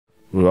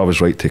I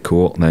was right to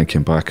court, and then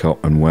came back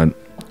up and went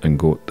and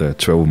got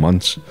 12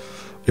 months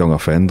young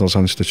offenders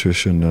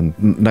institution,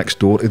 and next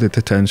door to the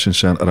detention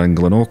centre in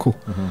Glenorchy.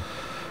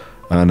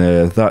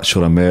 And that's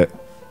where I met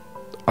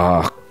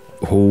a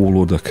whole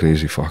load of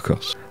crazy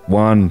fuckers.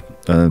 One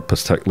in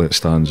particular that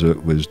stands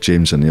out was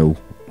James O'Neill,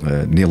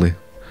 Neely.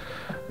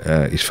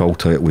 His full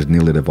title was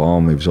Neely the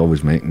Bomb. He was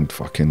always making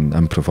fucking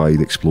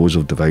improvised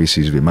explosive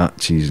devices with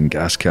matches and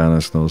gas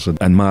canisters.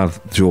 And my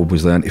job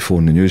was then to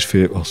phone the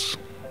newspapers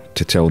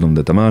to tell them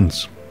the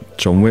demands.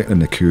 So I'm waiting in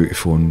the queue to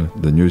phone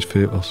the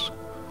newspapers,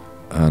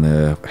 and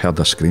heard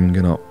a scream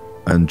going up.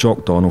 And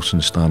Jock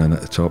Donaldson standing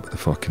at the top of the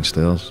fucking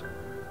stairs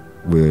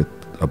with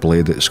a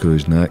blade at the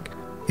screw's neck.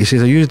 He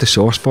says, I used the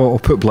sauce bottle,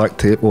 put black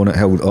tape on it,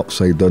 held it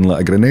upside down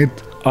like a grenade.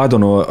 I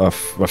don't know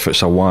if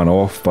it's a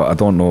one-off, but I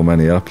don't know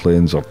many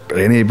airplanes or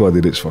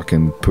anybody that's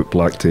fucking put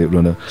black tape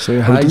on it. So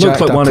it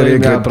looked like one of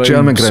the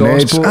German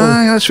grenades.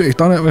 Aye, that's what he'd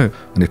done it with.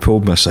 And he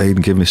pulled me aside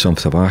and gave me some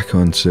tobacco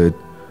and said,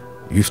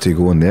 you have to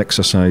go in the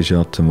exercise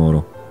yard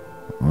tomorrow.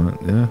 I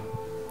went, yeah.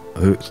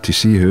 Who, to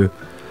see who?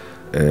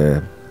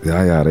 The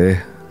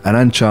IRA. And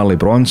in Charlie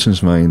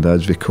Bronson's mind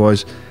is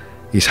because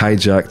he's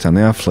hijacked an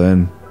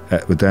airplane,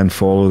 it would then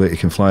follow that he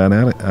can fly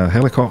a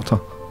helicopter.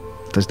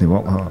 Doesn't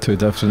work like that. Two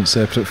different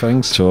separate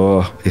things.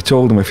 So he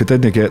told him if he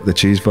didn't get the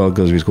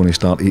cheeseburgers, he was going to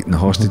start eating the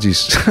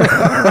hostages.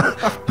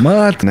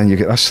 Mad. And then you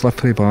get this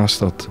slippery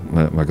bastard,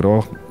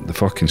 McGraw, the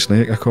fucking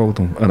snake, I called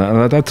him. And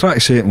I did try to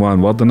say it in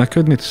one word, and I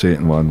couldn't say it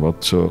in one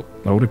word, so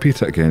I'll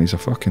repeat it again. He's a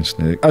fucking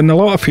snake. And a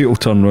lot of people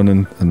turn around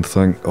and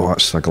think, oh,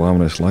 that's a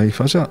glamorous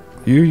life, is it?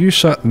 You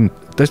sit in,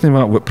 doesn't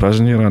matter what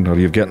prison you're in or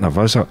you're getting a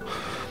visit,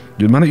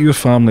 the minute your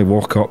family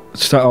walk up,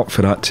 sit up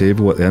for that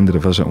table at the end of the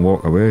visit and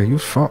walk away, you're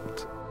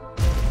fucked.